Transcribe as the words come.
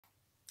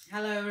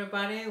Hello,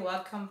 everybody.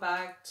 Welcome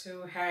back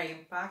to Hair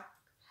Impact.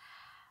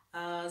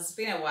 It's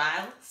been a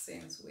while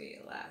since we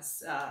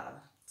last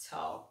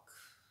talked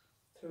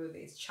through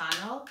this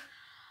channel.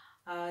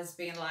 It's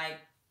been like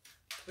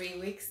 3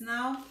 weeks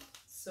now.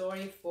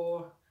 Sorry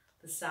for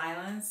the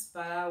silence,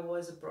 but I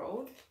was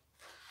abroad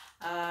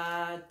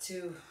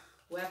to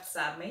Web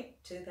Summit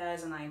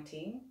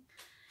 2019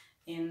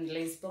 in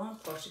Lisbon,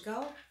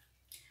 Portugal.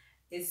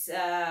 It's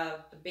the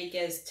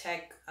biggest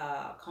tech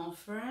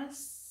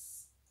conference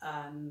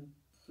and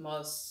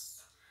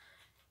most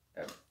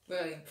a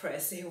really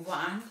impressive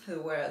one.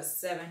 There were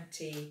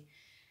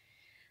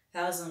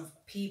 70,000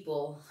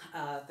 people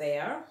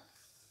there.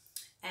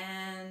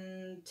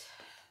 And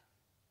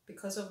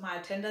because of my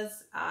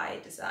attendance, I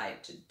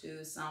decided to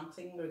do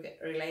something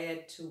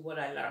related to what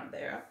I learned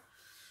there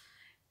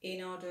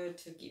in order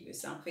to give you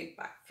some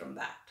feedback from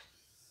that.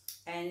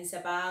 And it's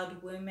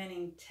about women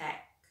in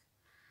tech.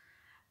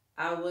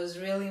 I was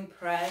really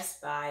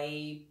impressed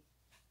by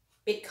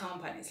big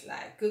companies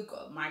like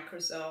Google,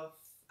 Microsoft,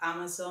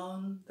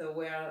 Amazon, the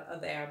where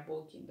there,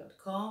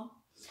 Booking.com,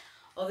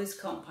 all this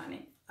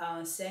company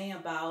saying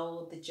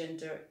about the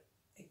gender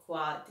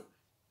equality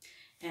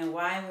and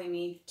why we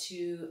need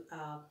to,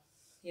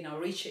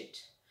 reach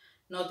it,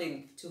 not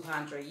in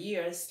 200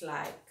 years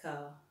like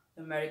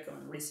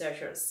American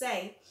researchers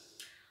say,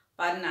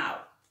 but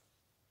now.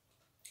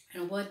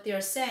 And what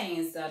they're saying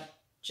is that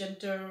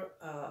gender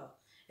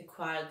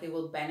equality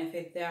will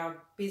benefit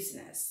their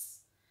business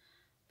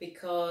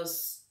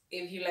because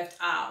if you left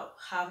out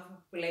half of the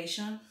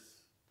population,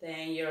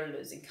 then you're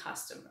losing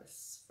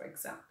customers, for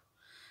example.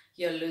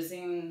 You're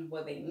losing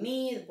what they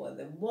need, what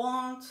they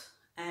want,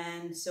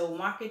 and so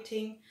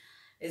marketing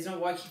is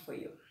not working for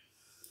you.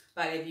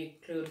 But if you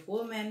include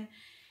women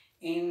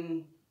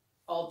in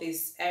all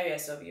these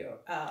areas of your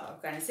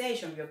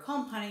organization, your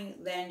company,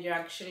 then you're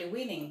actually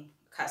winning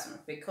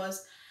customers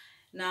because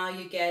now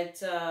you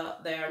get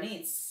their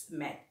needs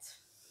met.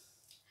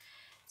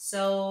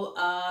 So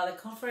the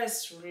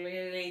conference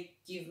really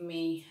give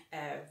me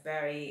a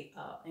very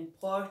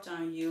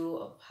important view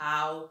of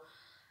how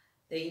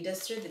the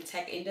industry, the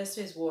tech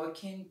industry, is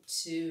working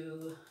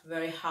to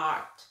very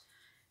hard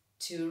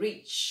to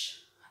reach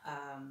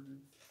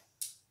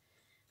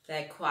the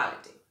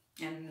equality.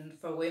 And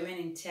for women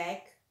in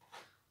tech,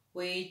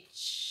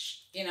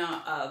 which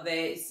there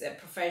is a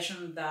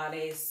profession that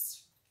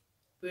is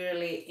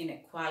really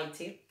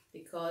inequality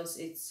because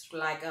it's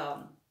like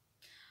a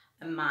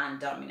man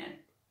dominant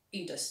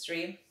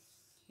industry.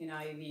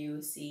 If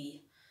you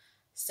see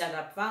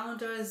startup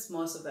founders,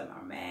 most of them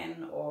are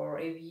men, or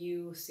if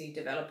you see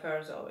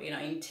developers or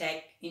in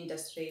tech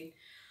industry,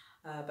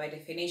 by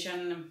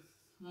definition,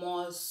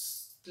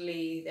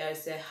 mostly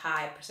there's a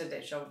high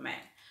percentage of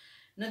men.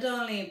 Not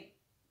only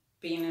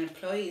being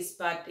employees,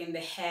 but in the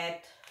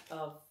head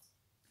of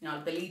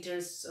the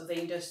leaders of the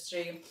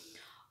industry,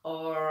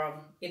 or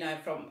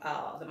from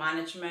the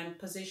management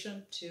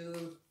position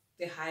to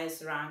the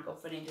highest rank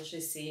of an industry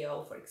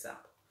CEO, for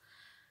example.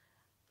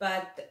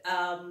 But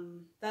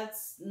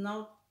that's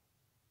not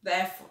the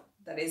effort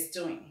that is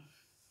doing.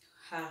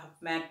 I have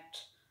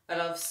met a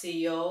lot of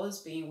CEOs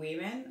being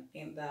women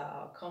in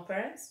the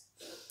conference,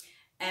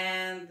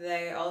 and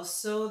there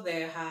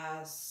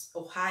has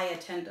a high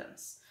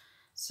attendance.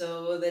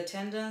 So the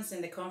attendance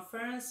in the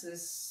conference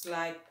is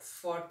like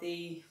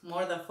 40,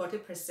 more than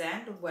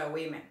 40% were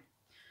women,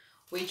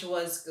 which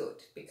was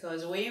good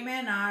because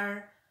women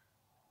are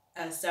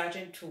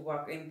starting to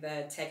work in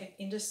the tech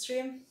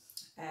industry.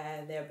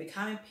 They're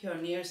becoming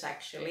pioneers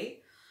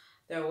actually.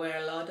 There were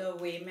a lot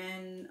of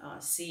women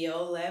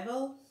CEO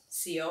or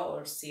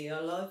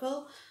CEO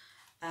level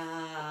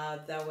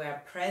that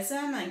were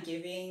present and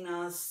giving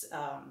us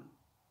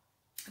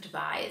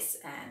advice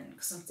and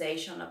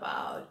consultation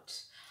about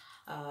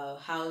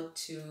how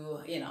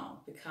to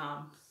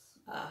become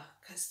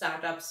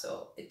startups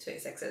so into a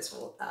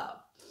successful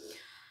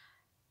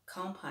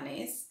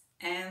companies,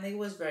 and it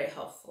was very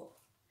helpful.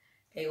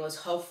 It was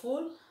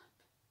helpful.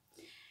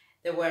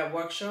 There were a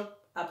workshop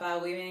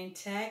about women in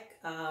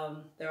tech.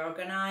 They're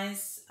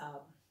organized.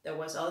 There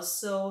was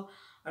also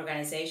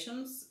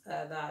organizations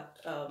that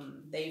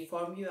they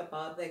inform you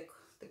about the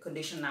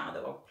condition now in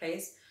the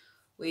workplace,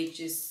 which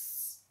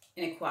is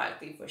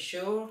inequality for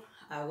sure.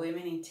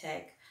 Women in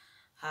tech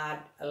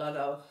had a lot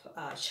of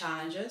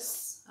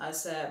challenges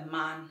as a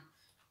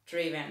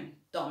man-driven,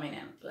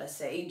 dominant, let's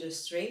say,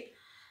 industry.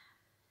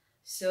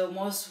 So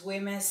most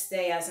women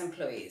stay as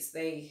employees.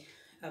 They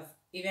have,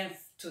 even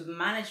to the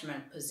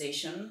management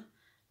position,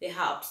 they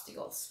have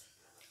obstacles.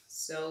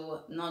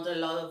 So not a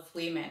lot of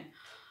women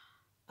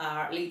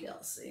are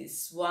leaders.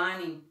 It's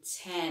 1 in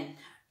 10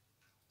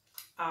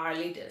 are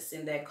leaders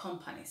in their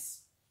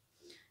companies,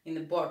 in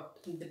the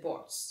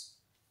boards.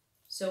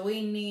 So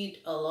we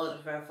need a lot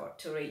of effort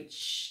to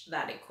reach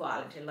that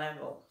equality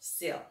level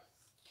still.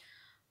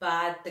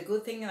 But the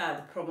good thing about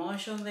the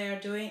promotion they are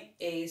doing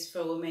is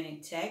for women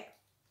in tech,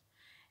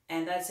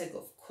 and that's a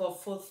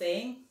hopeful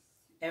thing.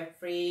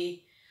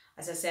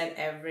 As I said,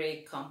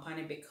 every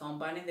company, big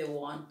company, they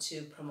want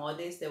to promote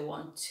this. They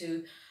want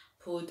to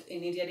put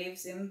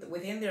initiatives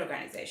within the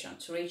organization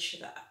to reach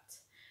that,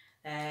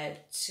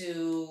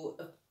 to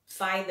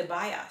fight the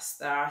bias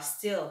that are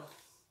still,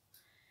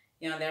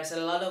 there's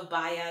a lot of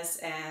bias,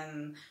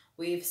 and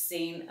we've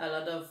seen a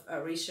lot of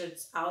research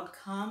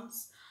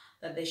outcomes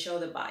that they show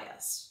the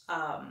bias.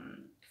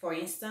 For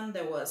instance,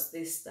 there was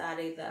this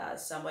study that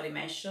somebody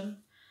mentioned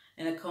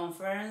in a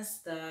conference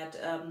that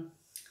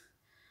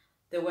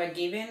they were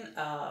given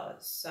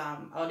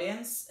some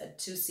audience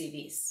two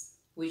CVs,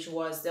 which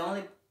was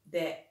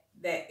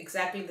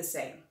exactly the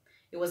same.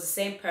 It was the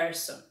same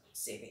person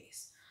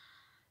CVs,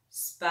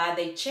 but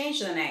they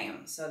changed the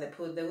name. So they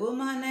put the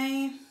woman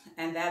name,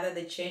 and the other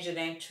they changed the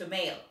name to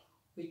male,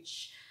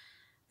 which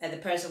the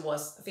person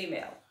was a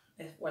female,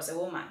 it was a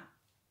woman.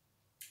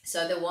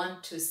 So they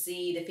want to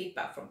see the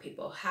feedback from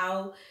people,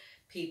 how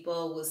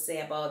people will say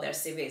about their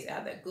CVs,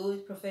 are they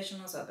good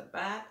professionals or the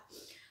bad.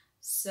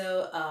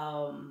 So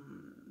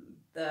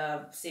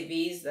the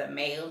CVs, the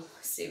male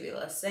CV,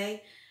 let's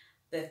say,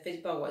 the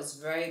feedback was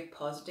very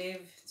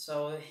positive.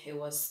 So it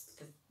was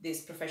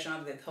this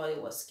professional, they thought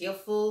it was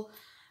skillful,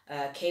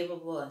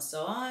 capable, and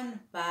so on.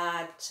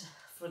 But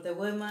for the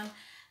women,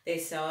 they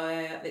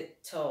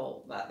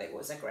told that it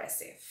was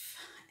aggressive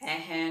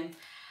and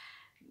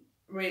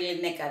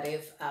really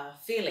negative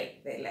feeling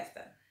they left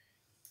them.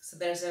 So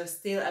there's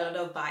still a lot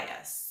of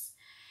bias,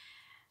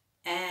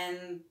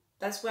 and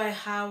that's why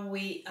how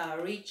we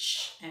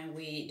reach and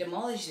we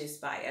demolish this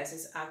bias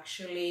is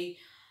actually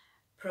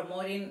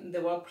promoting the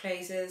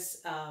workplaces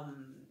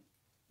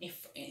in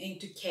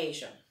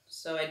education.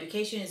 So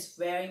education is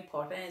very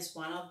important. It's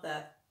one of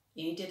the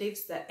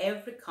initiatives that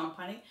every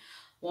company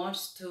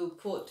wants to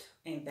put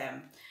in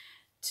them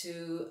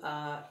to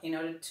in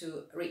order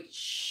to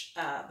reach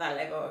that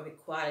level of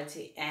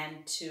equality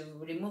and to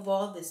remove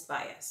all this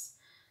bias.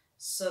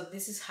 So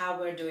this is how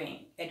we're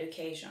doing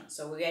education.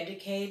 So we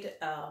educate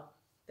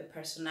the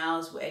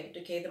personnel, we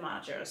educate the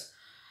managers.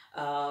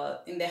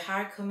 In the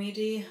hire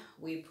committee,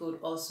 we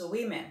put also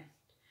women,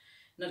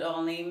 not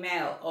only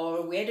male,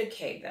 or we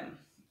educate them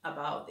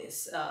about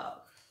this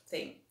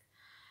thing.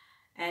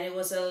 And it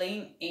was a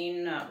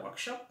LinkedIn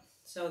workshop.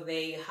 So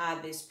they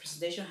had this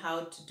presentation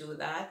how to do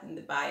that in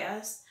the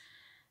bias.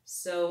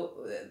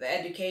 So the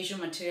education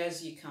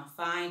materials you can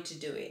find to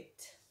do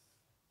it.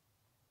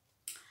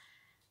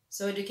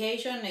 So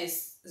education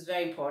is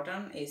very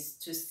important, is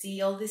to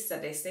see all the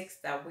statistics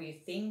that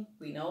we think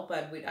we know,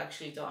 but we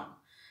actually don't.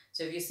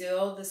 So if you see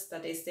all the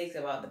statistics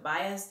about the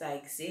bias that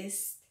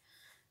exist,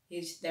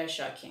 they're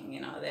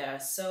shocking. There are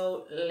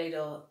so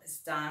little is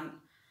done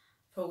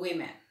for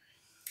women.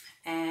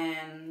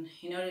 And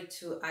in order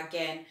to,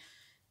 again,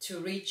 to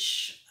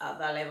reach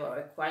that level of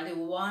equality,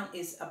 one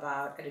is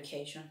about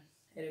education.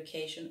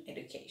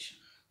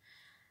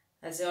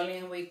 That's the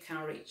only way we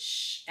can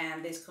reach.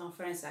 And this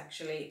conference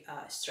actually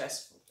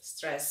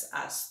stress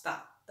us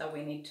that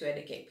we need to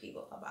educate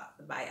people about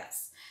the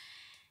bias.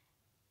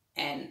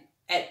 And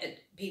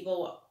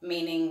people,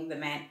 meaning the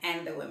men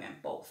and the women,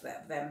 both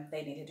of them,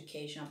 they need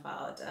education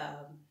about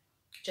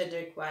gender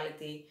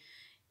equality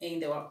in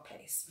the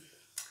workplace.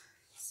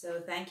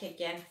 So thank you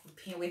again for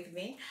being with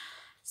me.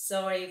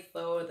 Sorry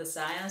for the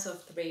silence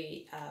of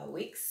 3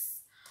 weeks.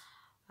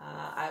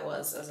 I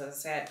was, as I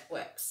said,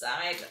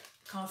 website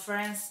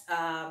conference.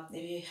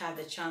 If you have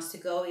the chance to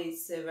go,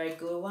 it's a very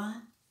good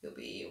one. You'll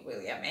be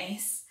really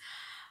amazed.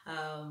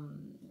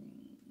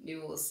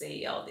 You will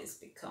see all these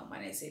big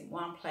companies in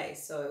one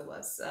place. So it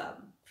was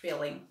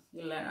thrilling.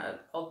 You learn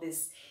all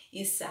these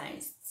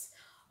insights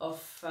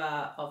of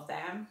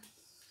them.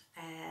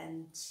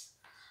 And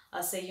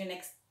I'll see you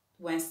next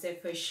Wednesday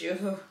for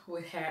sure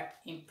with her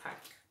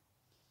impact.